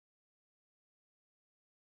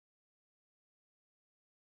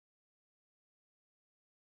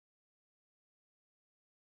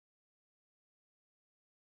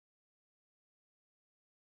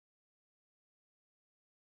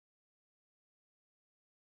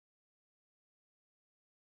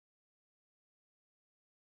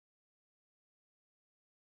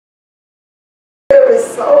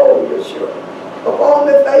every soul, Yeshua, upon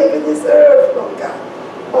the face of this earth, Lord God.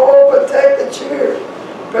 Oh, protect the children.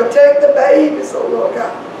 Protect the babies, oh Lord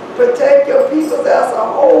God. Protect your people as a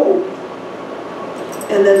whole.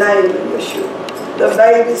 In the name of Yeshua. The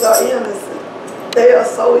babies are innocent. They are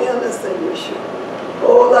so innocent, Yeshua.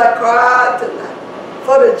 Oh, I cried tonight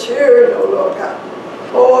for the children, oh Lord God.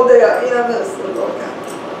 Oh, they are innocent, Lord God.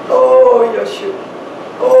 Oh, Yeshua.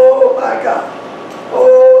 Oh, my God.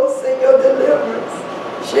 Oh, send your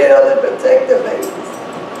deliverance. Shield and protect the babies.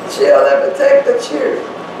 Shield and protect the children.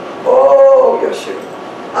 Oh, Yeshua.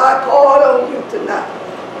 I call on you tonight.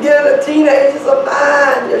 Give the teenagers a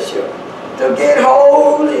mind, Yeshua, to get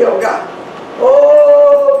holy, oh God.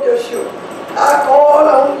 Oh, Yeshua. I call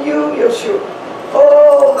on you, Yeshua.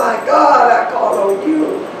 Oh, my God, I call on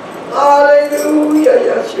you. Hallelujah,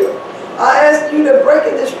 Yeshua. I ask you to break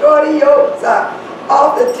and destroy the yokes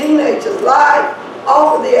off the teenagers' life,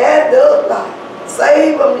 off of the adult life.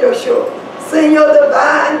 Save them, Yeshua. Send your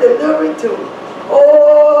divine delivery to them.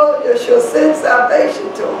 Oh, Yeshua, send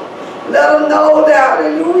salvation to them. Let them know that,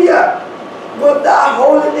 hallelujah, with thy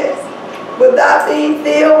holiness, with thy being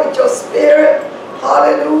filled with your spirit,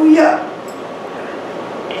 hallelujah.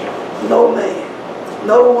 No man,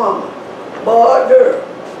 no woman, boy or girl,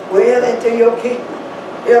 will into your kingdom.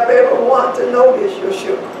 Help everyone to know this,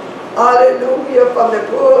 Yeshua. Hallelujah, from the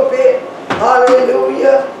pulpit,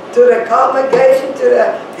 hallelujah, to the congregation, to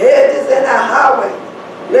the hedges and the highway.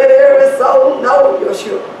 Let every soul know,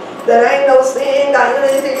 Yeshua, that ain't no sin got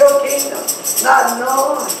into your kingdom. Not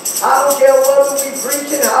none. I don't care whether we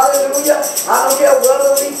preaching, hallelujah. I don't care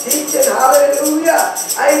whether we teaching, hallelujah.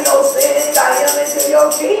 Ain't no sin got into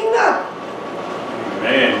your kingdom.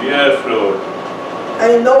 Amen. Yes, Lord.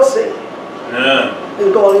 Ain't no sin. None.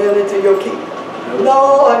 Is going into your kingdom.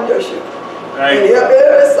 No, and Yeshua. Thank and you. help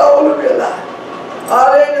every soul to realize.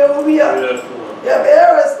 Hallelujah. Yes, Lord. Help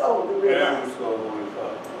every soul to realize. Every soul, Holy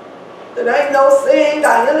Father. There ain't no sin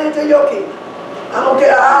got into your kingdom. I don't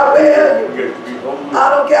care how well you get to be holy. I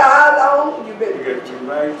don't care how long you've been. You get to be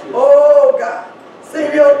righteous. Oh God.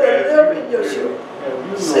 Send your deliverance,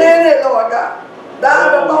 Yeshua. Send it, Lord God.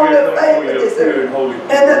 Down upon the faith of this earth.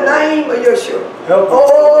 In the name of Yeshua.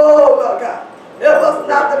 Oh Lord God. Help us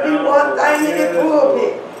not to be one thing in the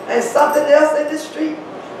pulpit and something else in the street.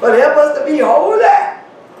 But help us to be holy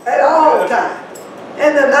at all times.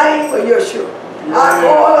 In the name of Yeshua. I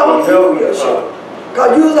call on you, Yeshua.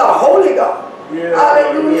 Because you're a holy God.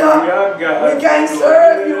 Hallelujah. We can't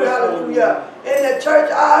serve you, hallelujah. In the church,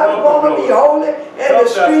 I want to be holy. In the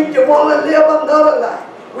street, you want to live another life.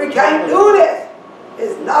 We can't do this.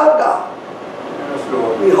 It's not God.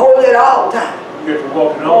 We hold it all the time. You get to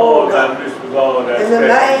walk in all that. This was all that. In the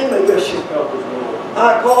name of Yeshua.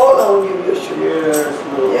 I call on you, Yeshua. Yes,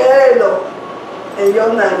 Lord. Yeah, Lord. In your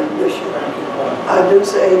name, Yeshua. Thank you, Father. I do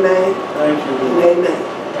say amen. Thank you, Lord. And amen.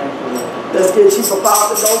 Thank you, Lord. Let's get Chief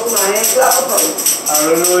Apostle to go to my hand clap of praise.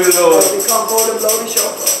 Hallelujah, Lord. As we come forward and blow the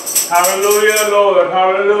shofar. Hallelujah, Lord.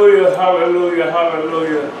 Hallelujah, hallelujah,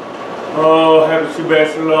 hallelujah. Oh, happy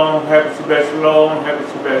Shabbat Shalom, happy Shabbat Shalom, happy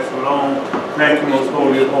Shabbat Shalom. Thank you, most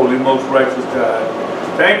holy, holy, most righteous God.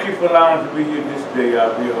 Thank you for allowing us to be here this day,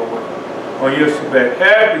 I'll be over on your Shabbat.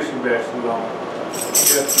 Happy Shabbat Shalom.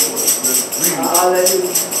 Yes, Lord.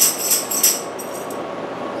 Hallelujah.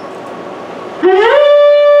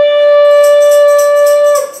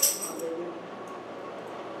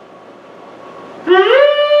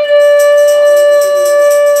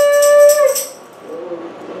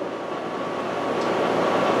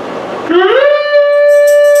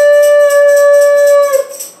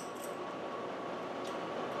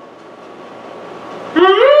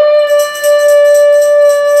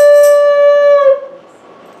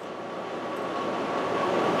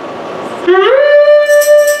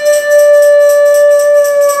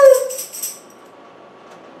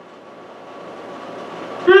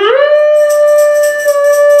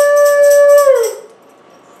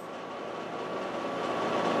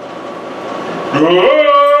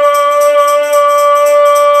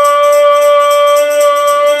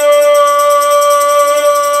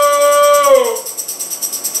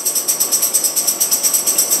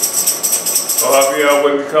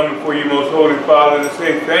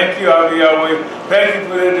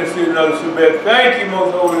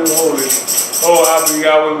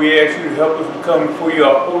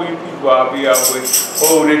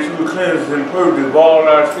 Oh, that you would cleanse and purge of all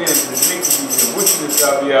our sins and iniquities and wickedness,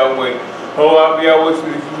 I'll be Yahweh. Oh, I'll be Yahweh, so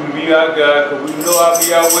that you can be our God, because we know, I'll be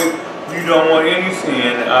Yahweh, you don't want any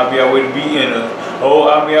sin, I'll be Yahweh, to be in us. Oh,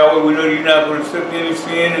 I'll be Yahweh, we know you're not going to accept any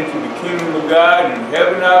sin into the kingdom of God and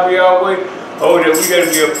heaven, I'll be Yahweh. Oh, that we got to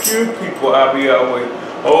be a pure people, I'll be Yahweh.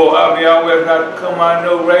 Oh, Yahweh, as I come, I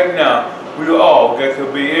know right now, we all got to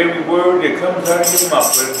obey every word that comes out of your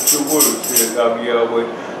mouth. That's what your word says, Yahweh.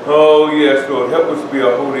 Oh, yes, Lord. Help us to be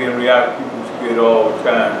a holy and reality people to get all the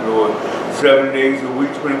time, Lord. 7 days a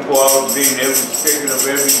week, 24 hours a day, and every second of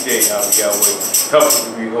every day, Yahweh. Help us to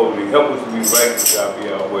be holy. Help us to be righteous,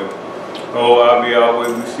 Yahweh. Oh,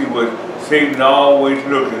 Yahweh, we see what Satan always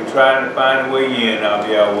looking, trying to find a way in,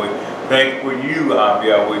 Yahweh. Thank for you,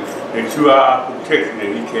 Yahweh, that you are our protector,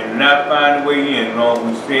 that he cannot find a way in as long as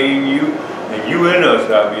we stay in you and you in us,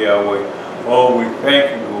 Yahweh. Oh, we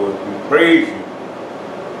thank you, Lord. We praise you.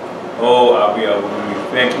 Oh, Yahweh, we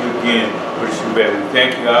thank you again for the Shabbat. We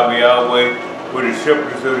thank you, Yahweh, for the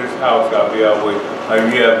shepherds of this house, Yahweh. How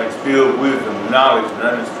you have instilled wisdom, knowledge, and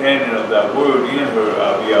understanding of thy word in her,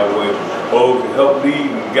 Yahweh. Oh, to help lead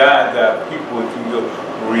and guide thy people to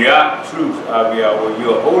your Riyah truth, Yahweh,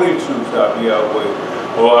 your holy truth, Yahweh.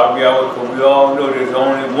 Oh, Yahweh, because we all know there's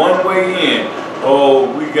only one way in. Oh,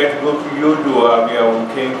 we got to go through your door, Yahweh.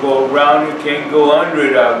 We can't go around it, can't go under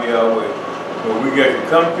it, Yahweh. But we got to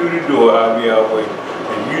come through the door, Yahweh.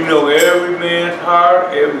 And you know every man's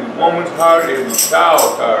heart, every woman's heart, every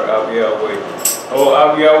child's heart, Yahweh.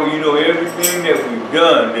 Oh, Yahweh, you know everything that we've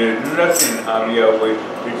done. There's nothing, Yahweh,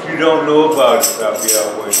 that you don't know about us,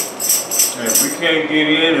 Yahweh. And if we can't get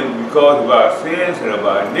in because of our sins and of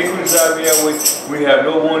our iniquities, Yahweh, we have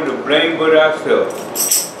no one to blame but ourselves.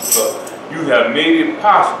 But you have made it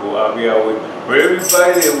possible, Yahweh, for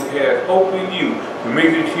everybody that has hope in you to make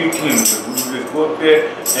it to your kingdom. We will just go up there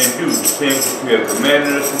and do the things that you have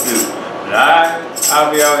commanded us to do. And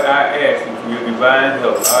Yahweh, I ask you for your divine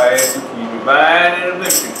help. I ask you for your divine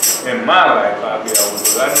intervention in my life, Yahweh,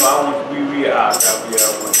 because I know I want to be realized,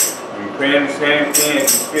 Yahweh. We're praying the same thing as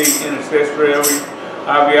we stay intercessory,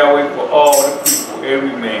 Yahweh, for all the people,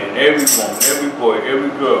 every man, every woman, every boy, every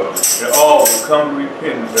girl, that all will come to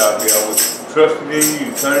repentance, Yahweh, trusting in you,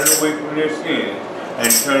 turning away from their sins, and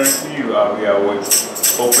turning to you, Yahweh,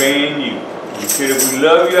 obeying you. You said if we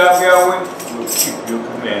love you, Yahweh, we'll keep your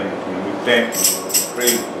commandments, and we thank you, Lord. We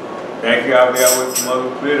praise you. Thank you, Yahweh, for Mother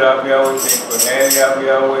Clit, Yahweh. Thank you for Hattie,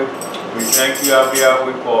 Yahweh. We thank you,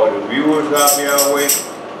 Yahweh, for all the viewers, Yahweh.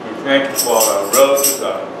 We thank you for all our relatives,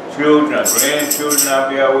 our children, our grandchildren,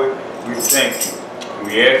 Yahweh. We thank you.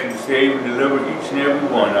 We ask you to save and deliver each and every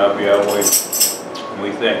one, Yahweh. And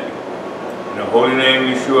we thank you. In the holy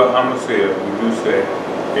name of Yeshua HaMashiach, we do say,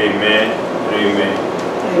 amen and amen.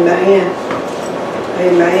 Amen.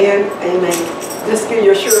 Amen. Amen. Just give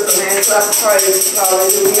your shirt a hand clap of praise.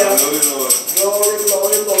 Hallelujah. Hallelujah, Lord. Glory,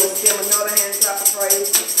 glory, glory. Let's give him another hand clap of praise.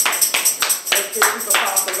 Let's give people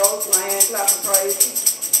Apostle Ghost a hand clap of praise.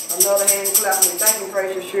 Another hand clap. We thank and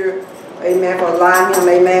praise your shirt. Amen. For allowing him,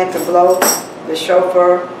 amen, to blow the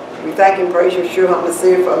shofar. We thank and praise your shirt,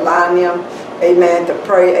 HaMashiach, for allowing him, amen, to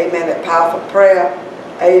pray, amen, that powerful prayer.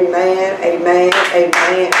 Amen, amen,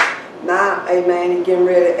 amen. Now, amen, he's getting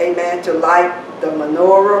ready, amen, to light the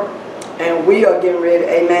menorah. And we are getting ready,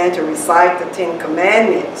 amen, to recite the 10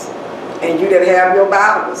 Commandments. And you that have your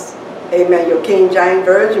Bibles, amen, your King James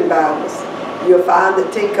Version Bibles, you'll find the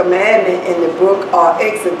 10 Commandments in the book of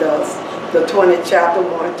Exodus, the 20th chapter,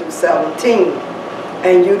 1 through 17.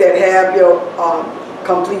 And you that have your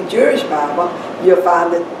complete Jewish Bible, you'll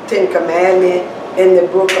find the 10 Commandments in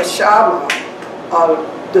the book of Shammah,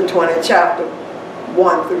 the 20th chapter,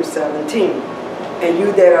 1 through 17. And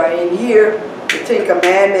you that are in here, the 10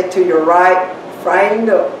 Commandments to your right, framed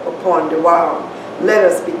up upon the wall. Let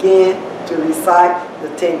us begin to recite the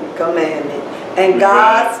 10 Commandments. And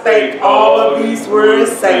God spake all of these words,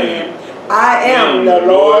 saying, I am the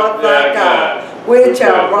Lord thy God, which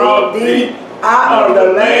have brought thee out of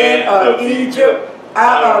the land of Egypt,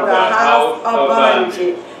 out of the house of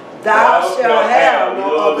bondage. Thou shalt have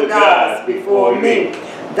no other gods before me.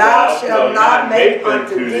 Thou shalt not make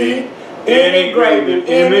unto thee any graven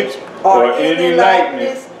image, or any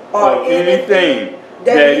likeness, or anything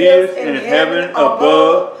that is in heaven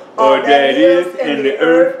above, or that is in the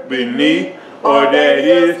earth beneath, or that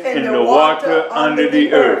is in the water under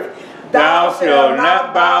the earth. Thou shalt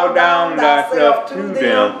not bow down thyself to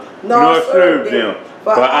them, nor serve them.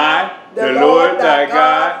 For I, the Lord thy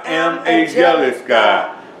God, am a jealous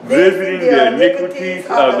God, visiting the iniquities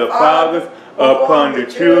of the fathers upon the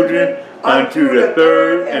children, unto the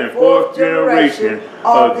third and fourth generation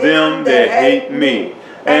of them that hate me,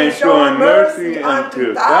 and showing mercy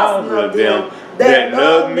unto thousands of them that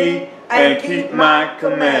love me and keep my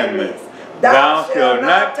commandments. Thou shalt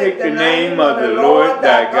not take the name of the Lord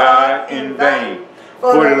thy God in vain,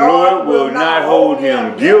 for the Lord will not hold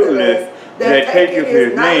him guiltless that taketh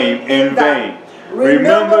his name in vain.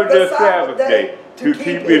 Remember the Sabbath day to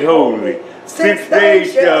keep it holy. 6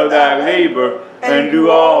 days shall thou labor and do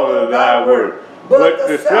all of thy work. But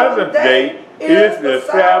the seventh day is the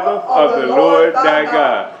Sabbath of the Lord thy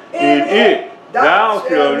God. In it thou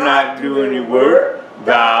shalt not do any work,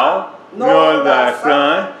 thou, nor thy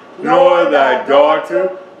son, nor thy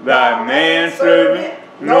daughter, thy manservant,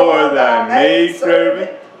 nor thy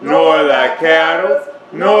maidservant, nor thy cattle,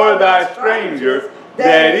 nor thy strangers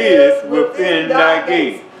that is within thy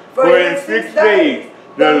gates. For in 6 days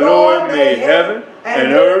the Lord made heaven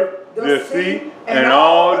and earth, the sea, and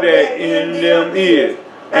all that in them is,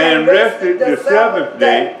 and rested the seventh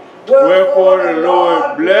day. Wherefore the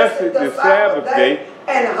Lord blessed the Sabbath day,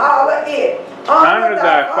 and hallowed it. honor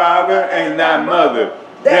thy father and thy mother,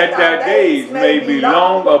 that thy days may be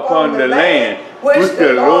long upon the land which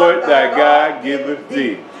the Lord thy God giveth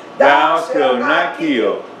thee. Thou shalt not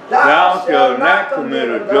kill, thou shalt not commit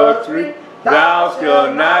adultery, thou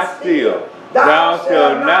shalt not steal, thou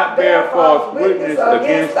shalt not bear false witness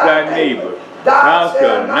against thy neighbor, thou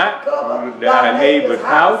shalt not covet thy neighbor's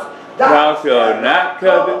house, thou shalt not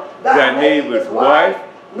covet thy neighbor's wife,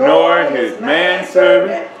 nor his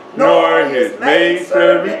manservant, nor his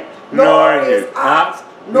maidservant, nor his ox,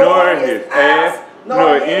 nor his ass,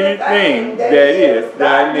 nor anything that is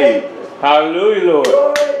thy neighbor's. Hallelujah, Lord.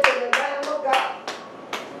 Glory to the Lamb of God.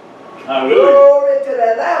 Hallelujah. Glory to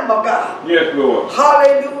the Lamb of God. Yes, Lord.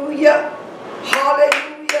 Hallelujah.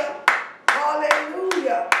 Hallelujah.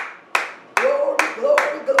 Hallelujah. Glory,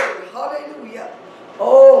 glory, glory. Hallelujah.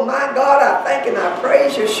 Oh my God, I thank and I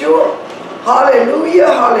praise Yeshua. Hallelujah.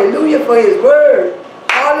 Hallelujah for his word.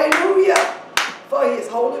 Hallelujah for his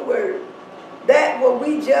holy word. That what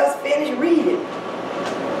we just finished reading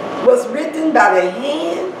was written by the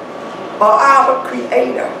hand of our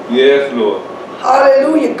Creator. Yes, Lord.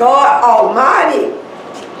 Hallelujah. God Almighty.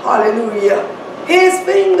 Hallelujah. His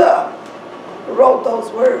finger wrote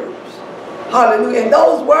those words. Hallelujah. And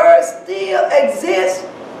those words still exist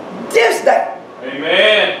this day.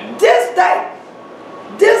 Amen. This day.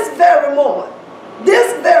 This very moment.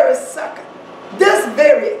 This very second. This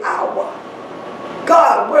very hour.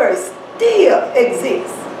 God's word still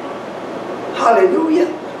exists. Hallelujah.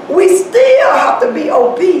 We still have to be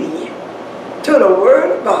obedient to the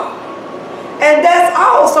word of God. And that's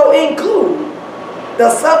also include the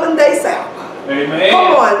 7-day Sabbath. Amen.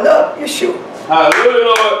 Come on, love Yeshua. Hallelujah,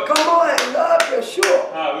 Lord. Come on, love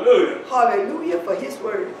Yeshua. Hallelujah. Hallelujah for his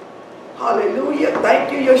word. Hallelujah.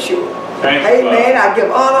 Thank you, Yeshua. Thank you, Amen. I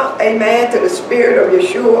give honor, amen, to the spirit of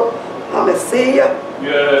Yeshua, our Messiah.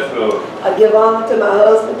 Yes, Lord. I give honor to my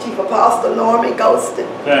husband, Chief Apostle Norman Ghosted.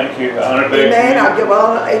 Thank you. Honor back Amen. to you. I give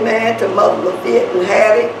honor, amen, to Mother Lafitte and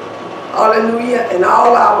Hattie. Hallelujah. And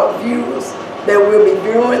all our viewers that we'll be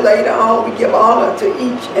viewing later on. We give honor to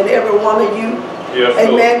each and every one of you. Yes,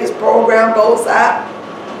 amen. Lord. This program goes out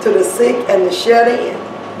to the sick and the shut-in,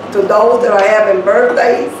 to those that are having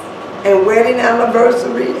birthdays and wedding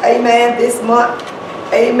anniversary. Amen. This month.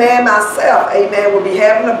 Amen. Myself, amen, will be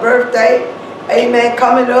having a birthday. Amen.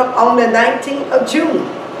 Coming up on the 19th of June.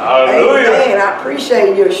 Hallelujah. Amen. I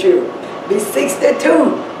appreciate Yeshua. Be 62.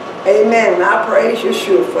 Amen. And I praise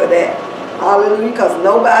Yeshua for that. Hallelujah. Because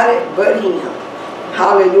nobody but him.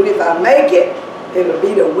 Hallelujah. If I make it, it'll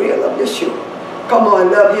be the will of Yeshua. Come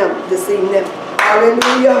on, love him this evening.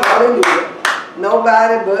 Hallelujah. Hallelujah.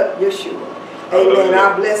 Nobody but Yeshua. Amen. Hallelujah.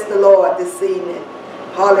 I bless the Lord this evening.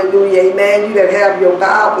 Hallelujah. Amen. You that have your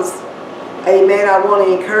Bibles. Amen. I want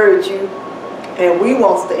to encourage you. And we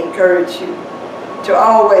want to encourage you to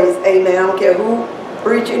always, amen, I don't care who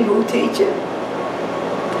preaching, who teaching,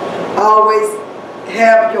 always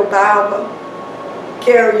have your Bible,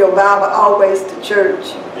 carry your Bible always to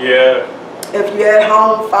church. Yeah. If you're at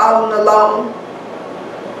home following along,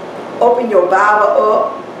 open your Bible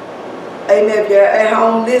up. Amen. If you're at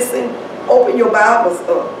home listening, open your Bibles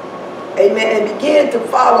up. Amen. And begin to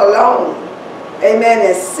follow along. Amen.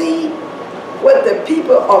 And see what the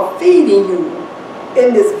people are feeding you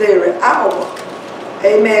in this very hour.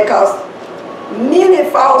 Amen. Because many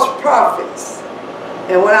false prophets,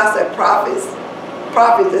 and when I say prophets,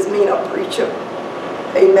 prophets just mean a preacher.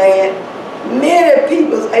 Amen. Many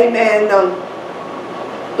people, amen,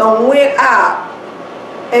 done went out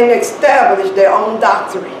and established their own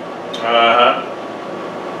doctrine.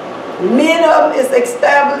 Many of them is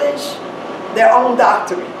established their own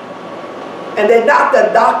doctrine. And they're not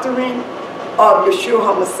the doctrine of Yeshua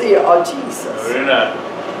HaMashiach or Jesus. Very nice.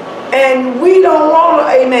 And we don't want,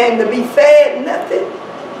 amen, to be fed nothing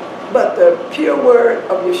but the pure word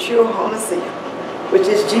of Yeshua HaMashiach, which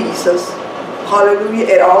is Jesus. Hallelujah,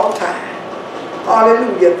 at all times.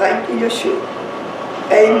 Hallelujah. Thank you, Yeshua.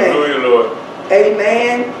 Amen. Hallelujah, Lord.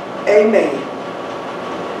 Amen. Amen.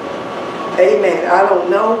 Amen. I don't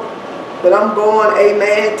know, but I'm going,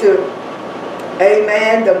 amen, to,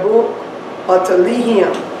 amen, the book of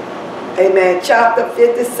Tehillim. Amen. Chapter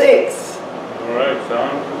 56. All right,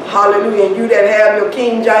 son. Hallelujah. And you that have your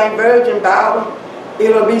King James Version Bible,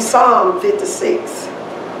 it'll be Psalm 56.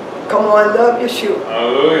 Come on, love Yeshua.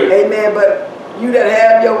 Hallelujah. Amen. But you that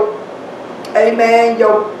have your, amen,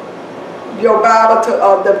 your Bible, to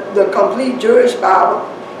the complete Jewish Bible,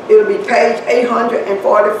 it'll be page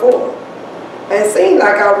 844. And it seemed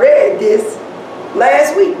like I read this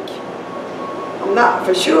last week. I'm not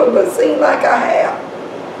for sure, but it seemed like I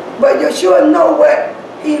have. But Yeshua know what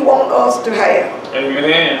he wants us to have.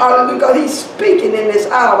 Amen. Hallelujah. Because he's speaking in this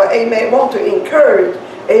hour. Amen. Want to encourage.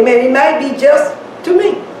 Amen. He may be just to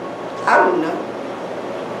me. I don't know.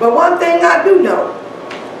 But one thing I do know,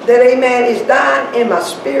 that amen is dying in my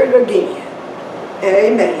spirit again. And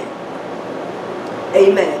amen.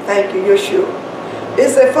 Amen. Thank you, Yeshua. It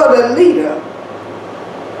said, for the leader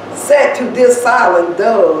sat to this silent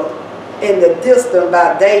dove in the distance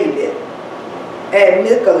by David at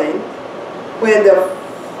Micklin, when the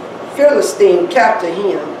Philistine captured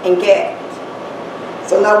him in Gath.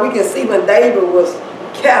 So now we can see when David was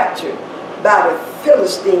captured by the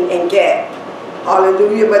Philistine in Gath.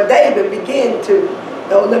 Hallelujah. But David began to,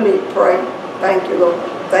 oh, let me pray. Thank you, Lord.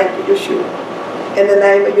 Thank you, Yeshua. In the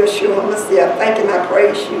name of Yeshua, I'm going to say, I thank and I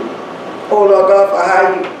praise you, oh Lord God, for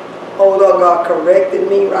how you, oh Lord God, corrected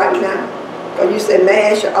me right now. Because you said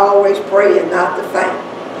man should always pray and not to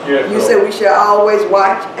faint. Yes, you said we should always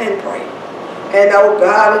watch and pray. And oh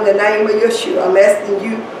God, in the name of Yeshua, I'm asking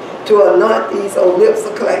you to anoint these old lips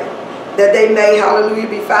of clay, that they may, hallelujah,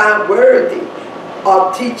 be found worthy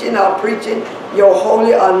of teaching or preaching your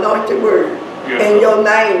holy anointed word. Yes, in your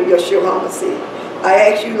name, Yeshua HaMashiach.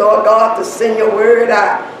 I ask you, Lord God, to send your word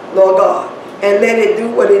out, Lord God, and let it do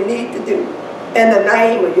what it needs to do. In the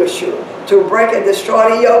name of Yeshua, to break and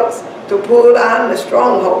destroy the yokes, to pull down the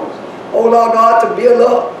strongholds. Oh Lord God, to build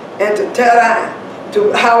up and to tear down,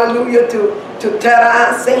 to, hallelujah, to tear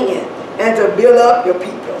down sin and to build up your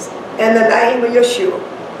peoples. In the name of Yeshua,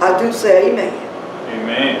 I do say amen.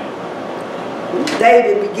 Amen.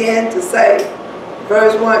 David began to say,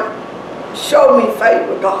 verse 1, show me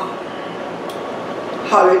favor, God.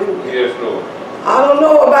 Hallelujah. Yes, Lord. I don't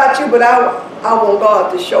know about you, but I want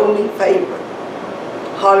God to show me favor.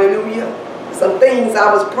 Hallelujah. Some things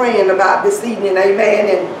I was praying about this evening, amen,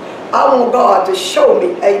 and I want God to show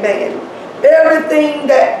me, amen, everything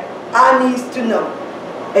that I need to know.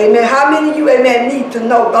 Amen. How many of you, amen, need to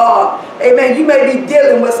know God? Amen. You may be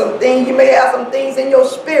dealing with some things. You may have some things in your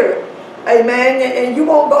spirit. Amen. And you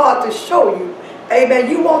want God to show you. Amen.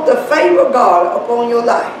 You want the favor of God upon your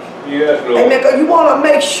life. Yes, Lord. Amen. Because you want to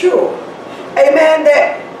make sure, amen,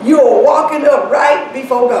 that you're walking upright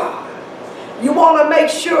before God. You want to make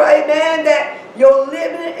sure, amen, that your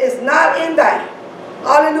living is not in vain.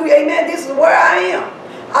 Hallelujah. Amen. This is where I am.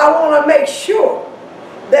 I want to make sure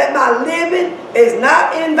that my living is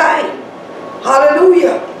not in vain.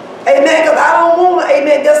 Hallelujah. Amen. Because I don't want to,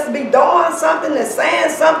 amen, just to be doing something and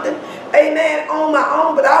saying something, amen, on my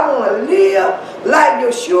own. But I want to live like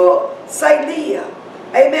Yeshua say live.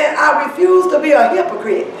 Amen. I refuse to be a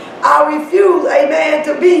hypocrite. I refuse, amen,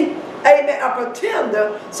 to be, amen, a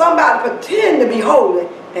pretender. Somebody pretend to be holy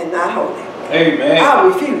and not holy. Amen. I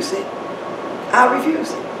refuse it. I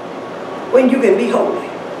refuse it. When you can be holy.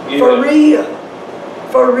 Yeah. For real.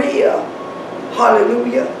 For real.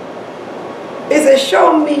 Hallelujah. It says,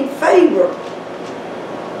 show me favor,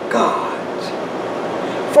 God.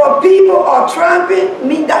 For people are trampling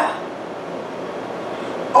me down.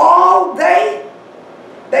 All day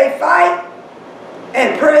they fight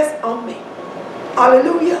and press on me.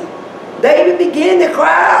 Hallelujah. David began to cry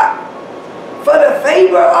out for the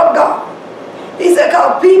favor of God. He said,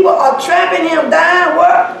 because people are trampling him down,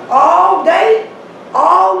 what? All day,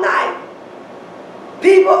 all night.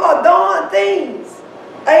 People are doing things,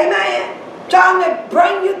 amen, trying to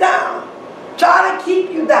bring you down, trying to keep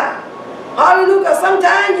you down. Hallelujah.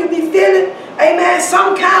 Sometimes you be feeling, amen,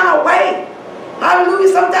 some kind of way. Hallelujah.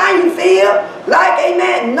 Sometimes you feel like,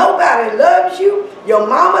 amen, nobody loves you. Your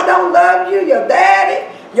mama don't love you. Your daddy,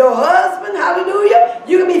 your husband, hallelujah.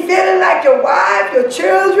 You can be feeling like your wife, your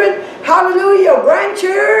children, hallelujah, your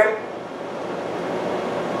grandchildren.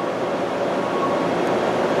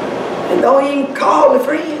 And don't even call the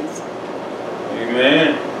friends.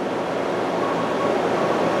 Amen.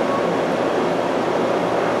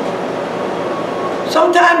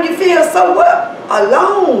 Sometimes you feel so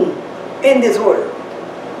alone in this world.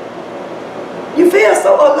 You feel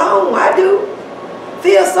so alone. I do.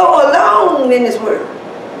 Feel so alone in this world.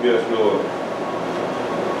 Yes, Lord.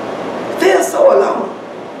 Feel so alone.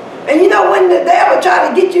 And you know when the devil try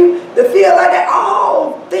to get you to feel like that,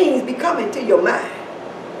 all things be coming to your mind.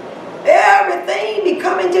 Everything be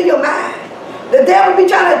coming to your mind. The devil be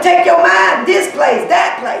trying to take your mind this place,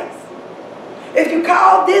 that place. If you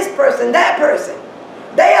call this person, that person,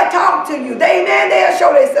 they'll talk to you. They'll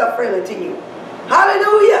show themselves friendly to you.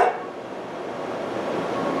 Hallelujah.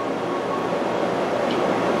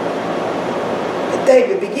 But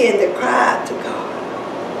David began to cry to God.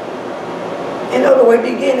 In other words,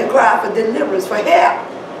 began to cry for deliverance, for help.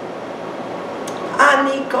 I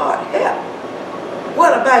need God help.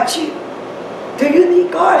 What about you? Do you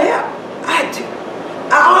need God help? I do.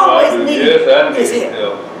 I always need His help.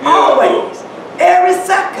 Yes, always. Every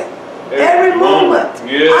second. Every moment.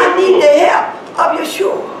 Yes, I need Lord. the help of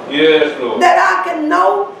Yeshua. Yes, Lord. That I can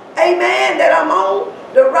know, amen, that I'm on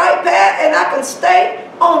the right path and I can stay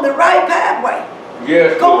on the right pathway.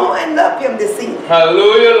 Yes, Go Lord. on and love Him this evening.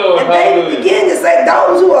 Hallelujah, Lord. And Hallelujah. they begin to say,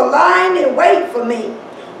 those who are lying in wait for me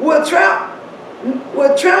will tramp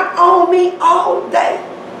on me all day.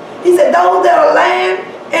 He said, those that are lying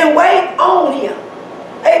and wait on Him,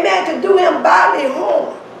 amen, to do Him bodily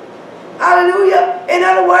harm. Hallelujah. In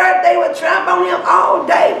other words, they will tramp on Him all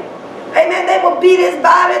day. Amen. They will beat His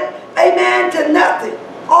body, amen, to nothing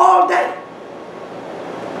all day.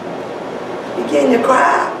 Begin to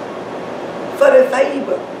cry for the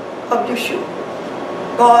favor of Yeshua.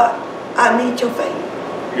 God, I need your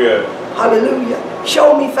favor. Yes. Hallelujah.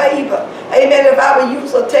 Show me favor. Amen. If I would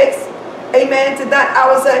use a text, amen, tonight,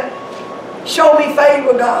 I would say, show me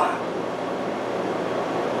favor, God.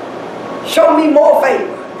 Show me more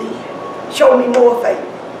favor. Then. Show me more favor.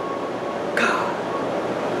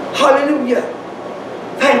 God. Hallelujah.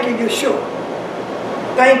 Thank you, Yeshua.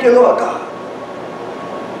 Thank you, Lord God.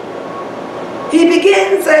 He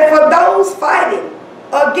begins to say, for those fighting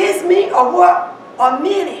against me are what? Are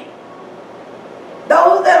many.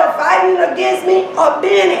 Those that are fighting against me are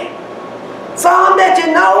many. Some that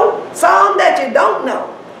you know, some that you don't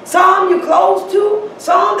know. Some you're close to,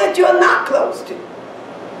 some that you're not close to.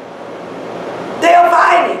 They are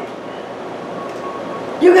fighting.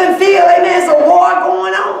 You can feel, amen, there's a war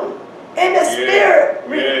going on in the spirit.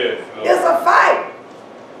 Yes, It's a fight.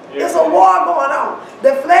 Yes. It's a war going on.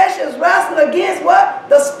 The flesh is wrestling against what?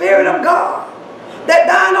 The Spirit of God. That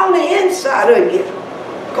down on the inside of you.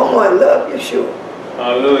 Come on, love Yeshua.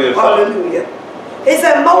 Hallelujah. Hallelujah. He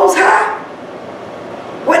said, Most High,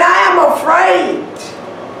 when I am afraid,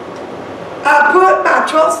 I put my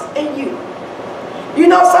trust in you. You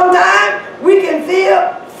know, sometimes we can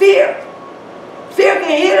feel fear. Fear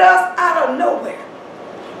can hit us out of nowhere.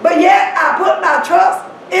 But yet, I put my trust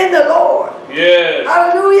in the Lord. Yes.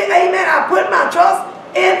 Hallelujah. Amen. I put my trust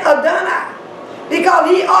in ADONAI. Because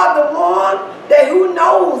He are the one that who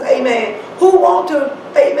knows, amen, who wants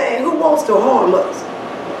to harm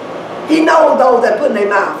us. He knows those that put their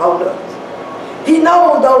mouth on us. He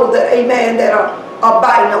knows those that, amen, that are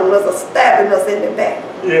biting on us or stabbing us in the back.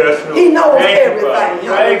 Yes. He knows Thank everything.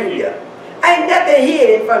 You, Hallelujah. Ain't nothing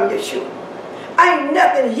hidden from Yeshua. Ain't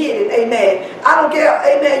nothing hidden, amen. I don't care,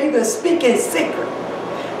 amen, you can speak in secret.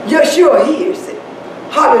 Yeshua hears it.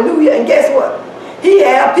 Hallelujah. And guess what? He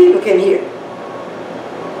have people can hear it.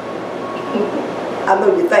 I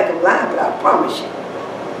know you think I'm lying, but I promise you.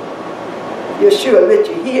 Yeshua let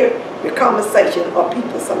you hear the conversation of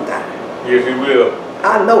people sometimes. Yes, He will.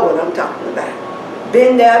 I know what I'm talking about.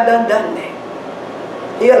 Been there, done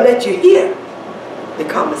that. He'll let you hear the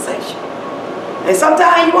conversation. And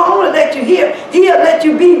sometimes He won't only let you hear, He'll let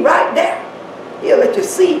you be right there. He'll let you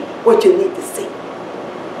see what you need to see.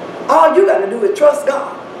 All you got to do is trust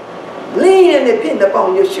God. Lean and depend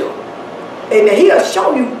upon Yeshua. Amen. He'll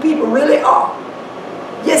show you who people really are.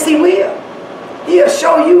 Yes, He will. He'll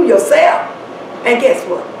show you yourself. And guess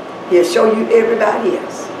what? He'll show you everybody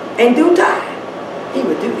else. In due time, He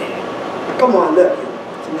will do that. Come on, love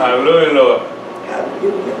you. Hallelujah, Lord.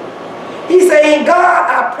 Hallelujah. He said, in God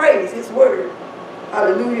I praise His word.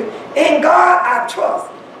 Hallelujah. In God I trust.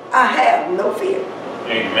 I have no fear.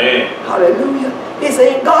 Amen. Hallelujah. He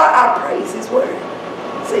said, in God I praise His word.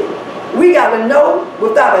 See, we got to know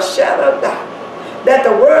without a shadow of doubt that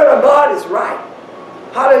the word of God is right.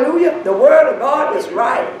 Hallelujah. The word of God is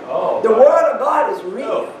right. Oh, the word of God is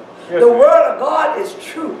real. Yes, the word of God is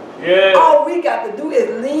true. Yes. All we got to do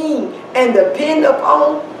is lean and depend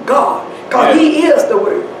upon God. Because He is the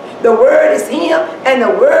word. The word is Him and the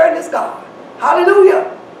word is God.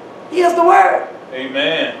 Hallelujah. He is the word.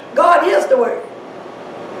 Amen. God is the word.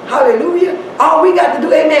 Hallelujah. All we got to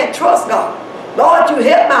do, amen, trust God. Lord, you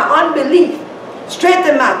help my unbelief.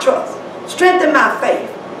 Strengthen my trust. Strengthen my faith.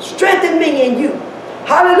 Strengthen me in you.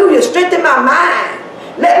 Hallelujah. Strengthen my mind.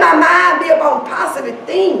 Let my mind be upon positive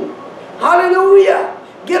things. Hallelujah.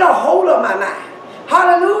 Get a hold of my mind.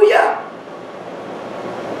 Hallelujah.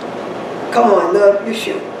 Come on, love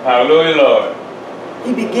Yeshua. Hallelujah, Lord.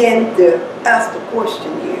 He began to ask the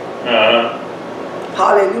question here.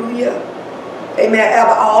 Hallelujah. Amen.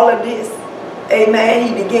 After all of this, amen,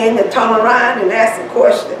 he began to turn around and ask the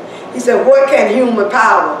question. He said, what can human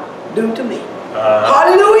power do to me?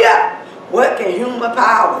 Hallelujah. What can human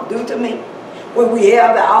power do to me? When we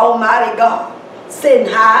have the Almighty God sitting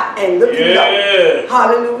high and looking low.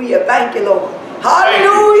 Hallelujah. Thank you, Lord.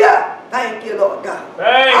 Hallelujah. Thank you, Lord God.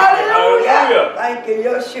 Hallelujah. Thank you,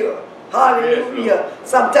 Yeshua. Hallelujah. Yes,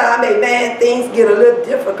 sometimes, amen, things get a little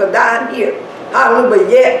difficult down here. Hallelujah. But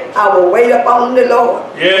yet, I will wait upon the Lord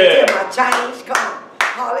until my change comes.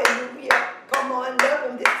 Hallelujah. Come on, love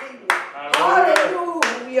him this evening.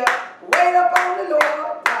 Hallelujah. Wait upon the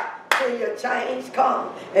Lord till your change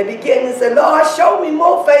comes. And begin to say, Lord, show me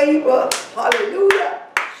more favor. Hallelujah.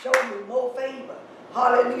 Show me more favor.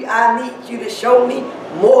 Hallelujah. I need you to show me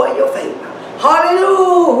more of your favor.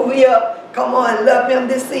 Hallelujah. Come on, love him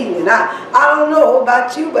this evening. I don't know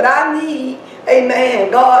about you, but I need, amen,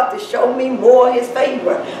 God to show me more of his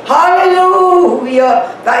favor.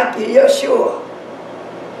 Hallelujah. Thank you, Yeshua.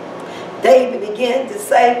 David began to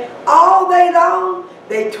say, all day long,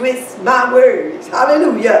 they twist my words.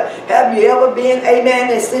 Hallelujah. Have you ever been,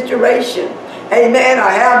 amen, in a situation, amen, or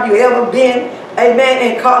have you ever been,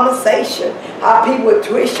 amen, in conversation, how people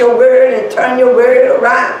twist your word and turn your word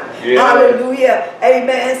around? Hallelujah.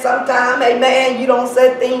 Amen. Sometimes, amen, you don't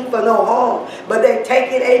say things for no harm, but they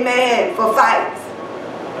take it, amen, for fights.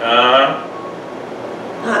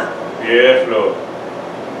 Yes, Lord.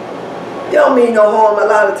 You don't mean no harm a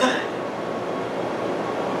lot of times.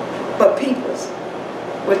 But people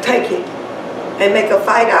will take it and make a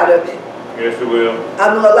fight out of it. Yes, it will.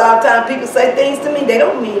 I know a lot of times people say things to me, they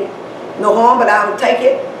don't mean no harm, but I will take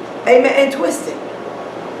it, amen, and twist it.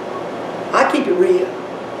 I keep it real.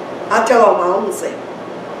 I tell on my own self.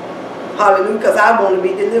 Hallelujah, because I want to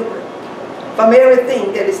be delivered from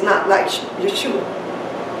everything that is not like Yeshua.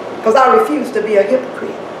 Because I refuse to be a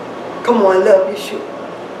hypocrite. Come on, love Yeshua.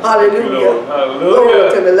 Hallelujah. Hallelujah.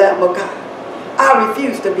 Glory to the Lamb of God. I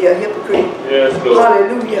refuse to be a hypocrite. Yes, Lord.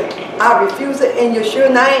 Hallelujah. I refuse it in Yeshua's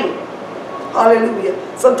name. Hallelujah.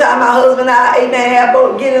 Sometimes my husband and I, amen, have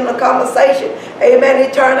both get in a conversation. Amen.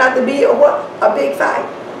 It turned out to be a big fight.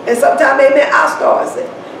 And sometimes, amen, I start it.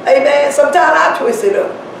 Amen. Sometimes I twist it up.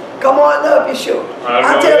 Come on, love Yeshua.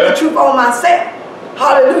 I tell the truth on myself.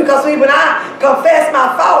 Hallelujah. Because when I confess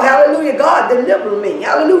my fault, hallelujah, God delivered me.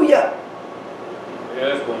 Hallelujah.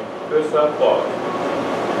 Yes, Lord. Confess our fault.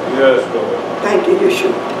 Yes, Lord. Thank you,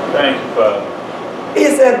 Yeshua. Thank you, Father. He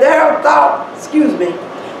said, their thought, excuse me,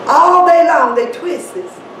 all day long they twist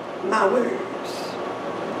my words.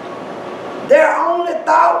 Their only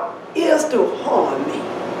thought is to harm me.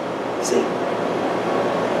 See?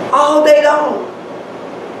 All day long.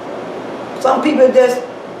 Some people just,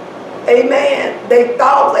 amen, they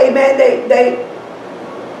thoughts, amen, they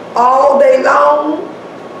all day long,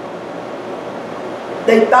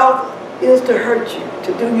 they thought is to hurt you,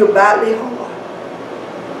 to do you badly harm.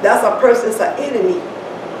 That's a person's an enemy.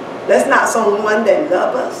 That's not someone that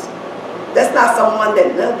loves us. That's not someone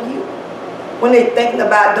that loves you. When they thinking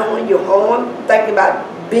about doing you harm, thinking about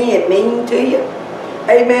being mean to you,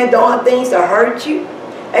 amen, doing things to hurt you,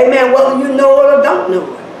 amen, whether you know it or don't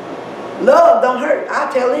know it. Love don't hurt.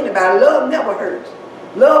 I tell anybody, love never hurts.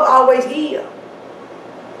 Love always heals.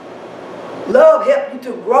 Love helps you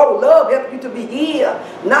to grow. Love helps you to be healed,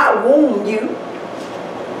 not wound you.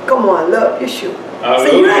 Come on, love Yeshua.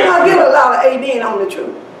 See, you ain't going to get a lot of amen on the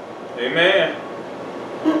truth. Amen.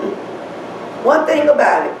 One thing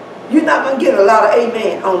about it, you're not going to get a lot of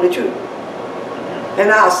amen on the truth.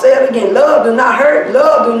 And I'll say it again, love do not hurt.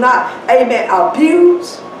 Love do not, amen,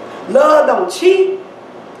 abuse. Love don't cheat.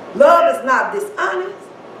 Love is not dishonest.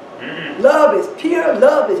 Love is pure.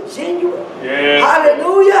 Love is genuine. Yes.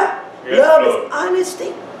 Hallelujah. Yes, love Lord. is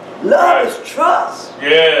honesty. Love is trust.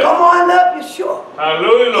 Yes. Come on, love Yeshua.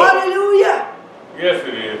 Hallelujah, Lord. Hallelujah. Yes,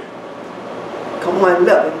 it is. Come on,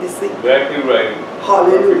 love him this evening. Exactly right.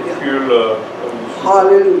 Hallelujah. Pure love.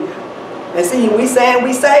 Hallelujah. And see, we say,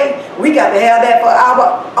 we got to have that for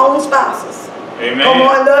our own spouses. Amen. Come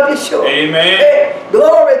on, love Yeshua. Amen. Hey,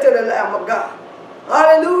 glory to the Lamb of God.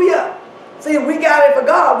 Hallelujah. See, if we got it for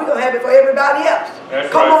God, we're going to have it for everybody else. That's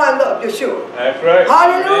Come right. on, love Yeshua. That's right.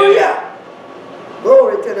 Hallelujah. Amen.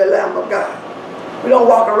 Glory to the Lamb of God. We don't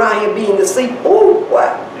walk around here being deceived. Ooh,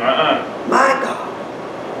 what? My God.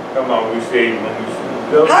 Come on, we saved when we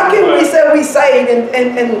saved. How can we say we saved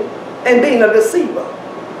and being a deceiver?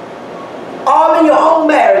 All in your own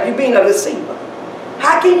marriage, you're being a deceiver.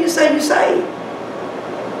 How can you say you saved?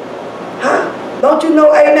 Huh? Don't you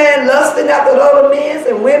know, amen, lusting after other men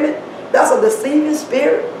and women, that's a deceiving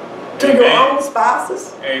spirit to Amen. your own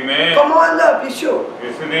spouses? Amen. Come on, love, Yeshua.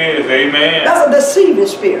 Yes, it is. Amen. That's a deceiving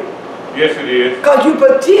spirit. Yes, it is. Because you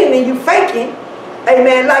pretending, you faking,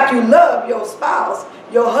 amen, like you love your spouse,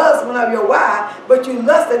 your husband or your wife, but you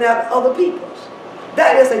lusting after other people's.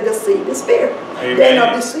 That is a deceiving spirit. Amen. Then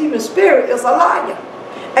a deceiving spirit is a liar.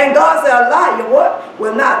 And God said a liar, what?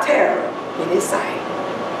 Will not tarry in his sight.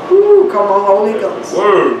 Ooh, come on, Holy Ghost.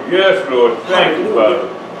 Word. Yes, Lord. Thank you, Father.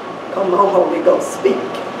 Come on, Holy Ghost, speak.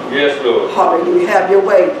 Yes, Lord. Hallelujah. Have your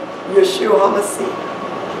way. Yeshua HaMashiach.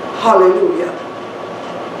 Hallelujah.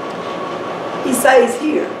 He says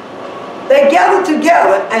here, they gather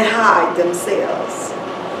together and hide themselves,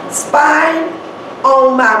 spying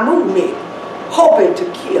on my movement, hoping to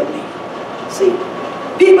kill me. See,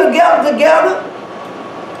 people gather together,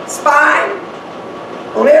 spying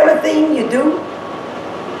on everything you do,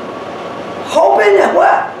 hoping that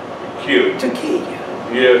what? Kill you. To kill you.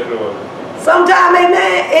 Yes, Lord. Sometimes,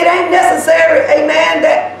 amen, it ain't necessary, amen,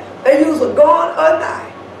 that they use a gun or a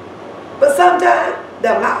knife. But sometimes,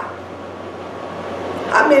 their mouth.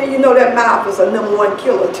 How many of you know that mouth is a #1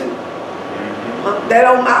 killer too? That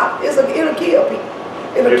old mouth, it'll kill people.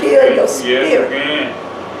 It'll kill your spirit.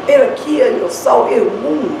 Yes, It'll kill your soul. It'll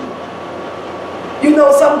wound. You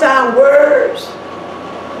know, sometimes words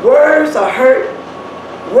are hurt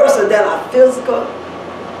worse than a physical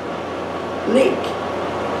link.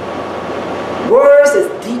 Words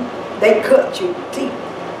is deep. They cut you deep.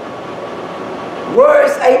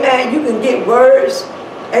 Words, amen, you can get words.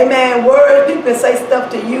 Amen, words, people can say stuff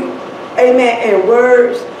to you. Amen, and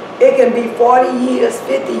words, it can be 40 years,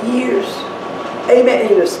 50 years. Amen,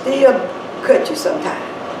 and it'll still cut you sometimes.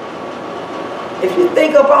 If you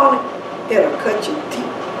think upon it, it'll cut you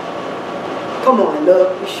deep. Come on,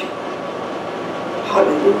 love Yeshua.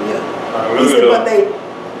 Hallelujah. He said,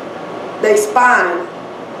 but they spying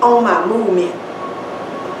on my movement,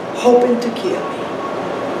 hoping to kill me.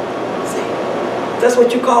 See, that's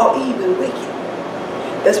what you call evil and wicked.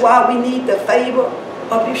 That's why we need the favor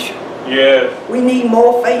of Yeshua. Yes. We need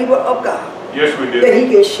more favor of God. Yes, we do. That he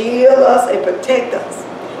can shield us and protect us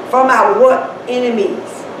from our what? Enemies.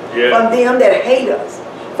 Yes. From them that hate us.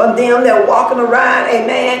 From them that walking around,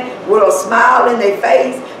 amen, with a smile in their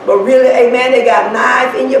face, but really, amen, they got a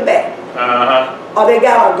knife in your back. Or they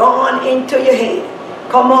got a gun into your head.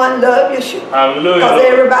 Come on, love Yeshua. Hallelujah. Because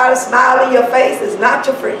everybody smiling in your face is not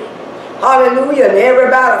your friend. Hallelujah. And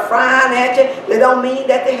everybody frying at you, they don't mean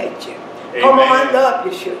that they hate you. Amen. Come on, love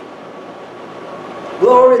Yeshua.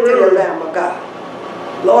 Glory to the Lamb of God.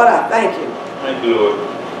 Lord, I thank you. Thank you,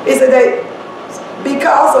 Lord. He said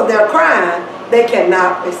because of their crime, they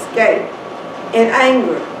cannot escape. In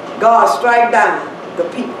anger, God strike down the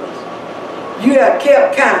peoples. You have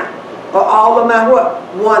kept count of all of my what?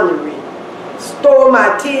 Wandering. Store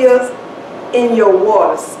my tears in your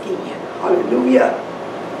water skin. Hallelujah.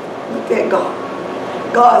 Look at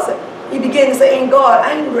God. God said, he began to say, ain't God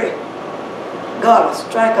angry? God will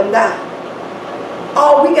strike them down.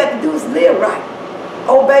 All we got to do is live right.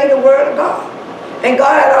 Obey the word of God. And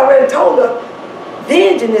God had already told us,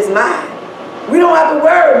 vengeance is mine. We don't have to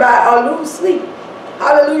worry about or lose sleep.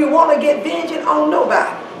 Hallelujah. Want to get vengeance on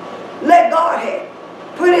nobody. Let God have it.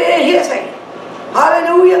 Put it in his hand.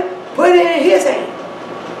 Hallelujah. Put it in his hand.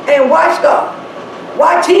 And watch God.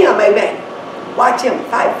 Watch him, amen. Watch him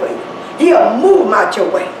fight for you. He'll move him out your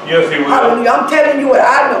way. Yes, he will. Hallelujah. I'm telling you what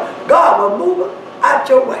I know. God will move him out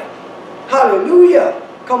your way. Hallelujah.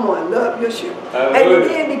 Come on, love Yeshua. And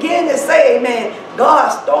then begin to say, amen,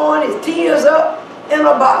 God's storing his tears up in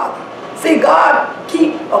a bottle. See, God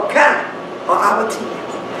keep account of our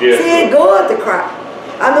tears. Yes. See, it's good to cry.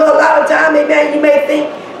 I know a lot of times, amen, you may think,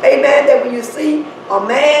 amen, that when you see a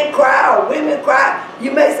man cry or women cry,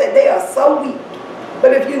 you may say they are so weak.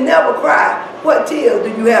 But if you never cry, what tears do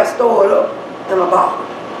you have stored up in a bottle?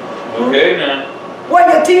 Okay, now. Where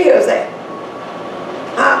your tears at?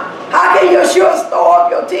 Huh? How can you sure store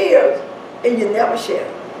up your tears and you never share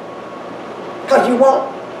it? Because you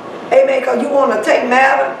won't. Amen. Because you want to take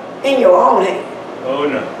matter in your own hand. Oh,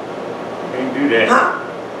 no. Can't do that.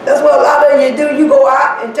 Huh? That's what a lot of you do. You go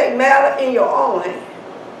out and take matter in your own hand.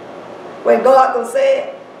 When God can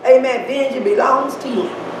say, amen, vengeance belongs to you.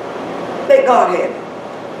 Let God have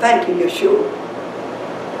it. Thank you, Yeshua.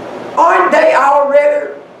 Aren't they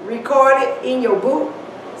already recorded in your book?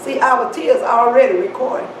 See, our tears are already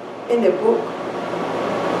recorded in the book,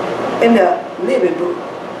 in the living book,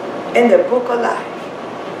 in the book of life.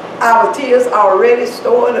 Our tears are already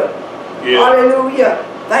stored up. Yeah. Hallelujah.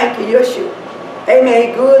 Thank you, Yeshua. Amen.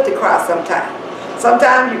 It's good to cry sometimes.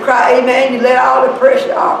 Sometimes you cry, amen, you let all the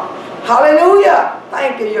pressure off. Hallelujah.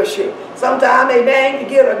 Thank you, Yeshua. Sometimes, amen, you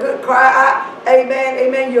get a good cry out. Amen,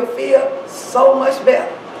 amen, you'll feel so much better.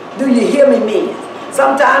 Do you hear me, men?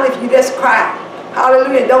 Sometimes if you just cry,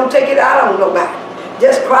 hallelujah, don't take it out on nobody.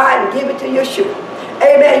 Just cry and give it to Yeshua.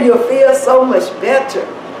 Amen, you'll feel so much better.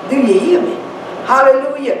 Do you hear me?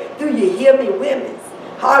 Hallelujah. Do you hear me, women?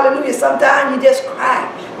 Hallelujah. Sometimes you just cry.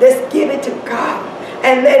 Let's give it to God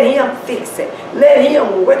and let Him fix it. Let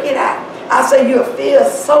Him work it out. I say you'll feel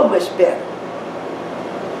so much better.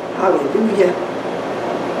 Hallelujah.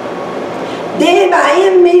 Then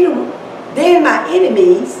my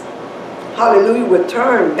enemies, hallelujah, will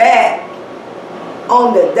turn back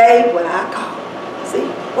on the day when I call. See,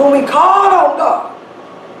 when we call on God,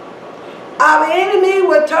 our enemy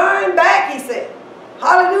will turn back, he said.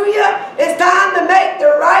 Hallelujah. It's time to make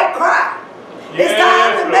the right cry. Yes, it's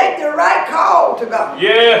time to make the right call to God.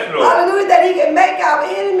 Yes, Lord. Hallelujah. That He can make our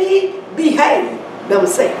enemy behave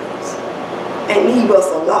themselves and leave us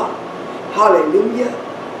alone. Hallelujah.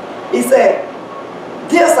 He said,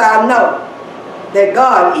 this I know that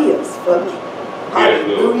God is for me.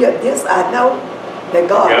 Hallelujah. Yes, this I know that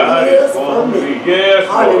God is for me. Yes,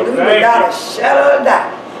 hallelujah. Without a shadow of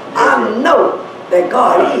doubt. I know that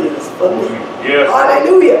God is for me. Yes.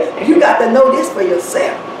 Hallelujah. You got to know this for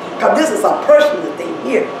yourself. Because this is a personal thing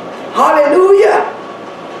here. Hallelujah.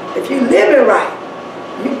 If you live it right,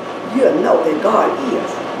 you'll know that God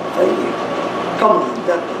is for you. Come on,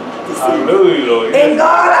 hallelujah, Lord. In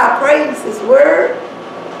God I praise His word.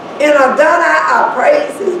 In ADONAI I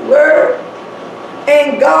praise His word.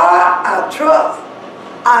 In God I trust.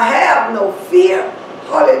 I have no fear.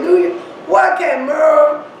 Hallelujah. What can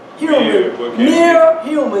mere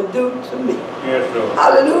human do to me? Yes, Lord.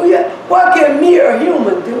 Hallelujah. What can mere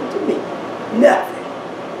human do to me? Nothing.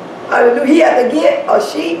 Hallelujah. He had to get, or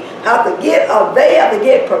she had to get, or they have to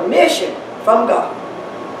get permission from God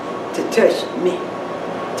to touch me,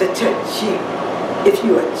 to touch you. If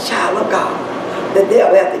you're a child of God, the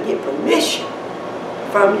devil have to get permission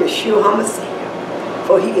from Yeshua HaMashiach,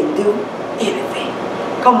 for he can do anything.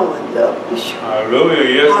 Come on, love Yeshua. Hallelujah.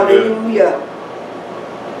 Yes, hallelujah.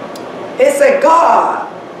 It said, God,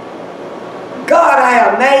 I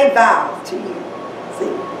have made vows to you.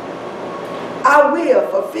 See, I will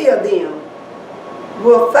fulfill them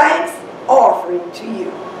with thanks offering to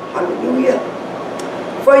you. Hallelujah.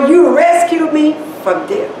 For you rescued me from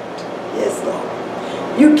death. Yes,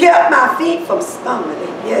 Lord. You kept my feet from stumbling.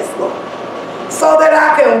 Yes, Lord. So that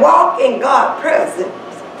I can walk in God's presence.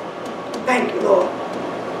 Thank you, Lord.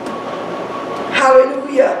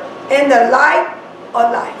 Hallelujah. In the light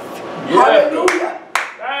of life. Yes, hallelujah.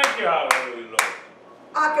 Thank you, hallelujah, Lord.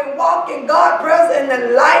 I can walk in God's presence in the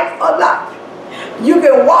light of life. You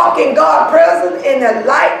can walk in God's presence in the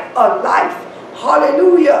light of life.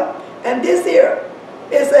 Hallelujah. And this here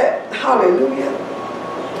is a hallelujah.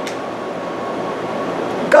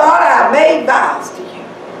 God, I made vows to you.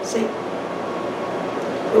 See,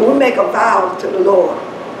 when we make a vow to the Lord,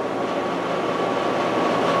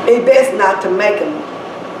 it's best not to make them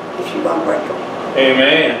if you're going to break them.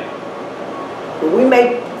 Amen. When we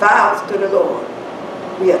make vows to the Lord,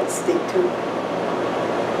 we have to stick to it.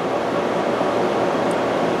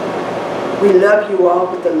 We love you all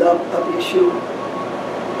with the love of Yeshua.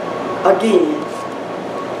 Again,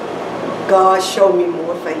 God, show me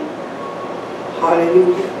more favor.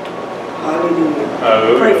 Hallelujah. Hallelujah.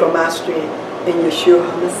 Hallelujah. Pray for my strength in Yeshua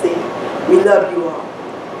HaMashiach. We love you all.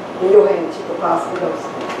 In your hands, Chief Apostle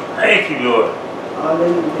Joseph. Thank you, Lord.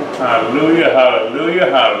 Hallelujah. Hallelujah, hallelujah,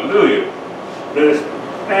 hallelujah. Let us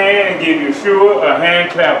stand and give Yeshua a hand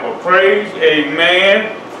clap of praise.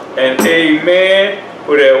 Amen and amen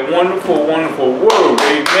for that wonderful, wonderful word.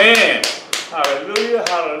 Amen. Hallelujah,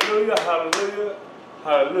 hallelujah, hallelujah,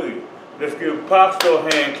 hallelujah. Let's give Apostle a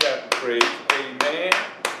hand clap of praise. Amen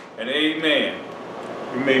and amen.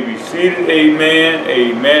 You may be seated. Amen,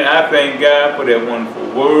 amen. I thank God for that wonderful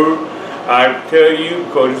word. I tell you,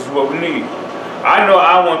 because this is what we need. I know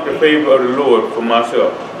I want the favor of the Lord for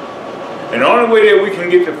myself. And the only way that we can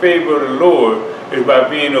get the favor of the Lord is by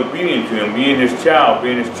being obedient to Him, being His child,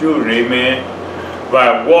 being His children, amen,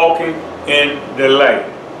 by walking in the light.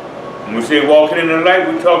 When we say walking in the light,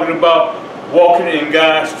 we're talking about walking in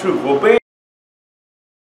God's truth, obeying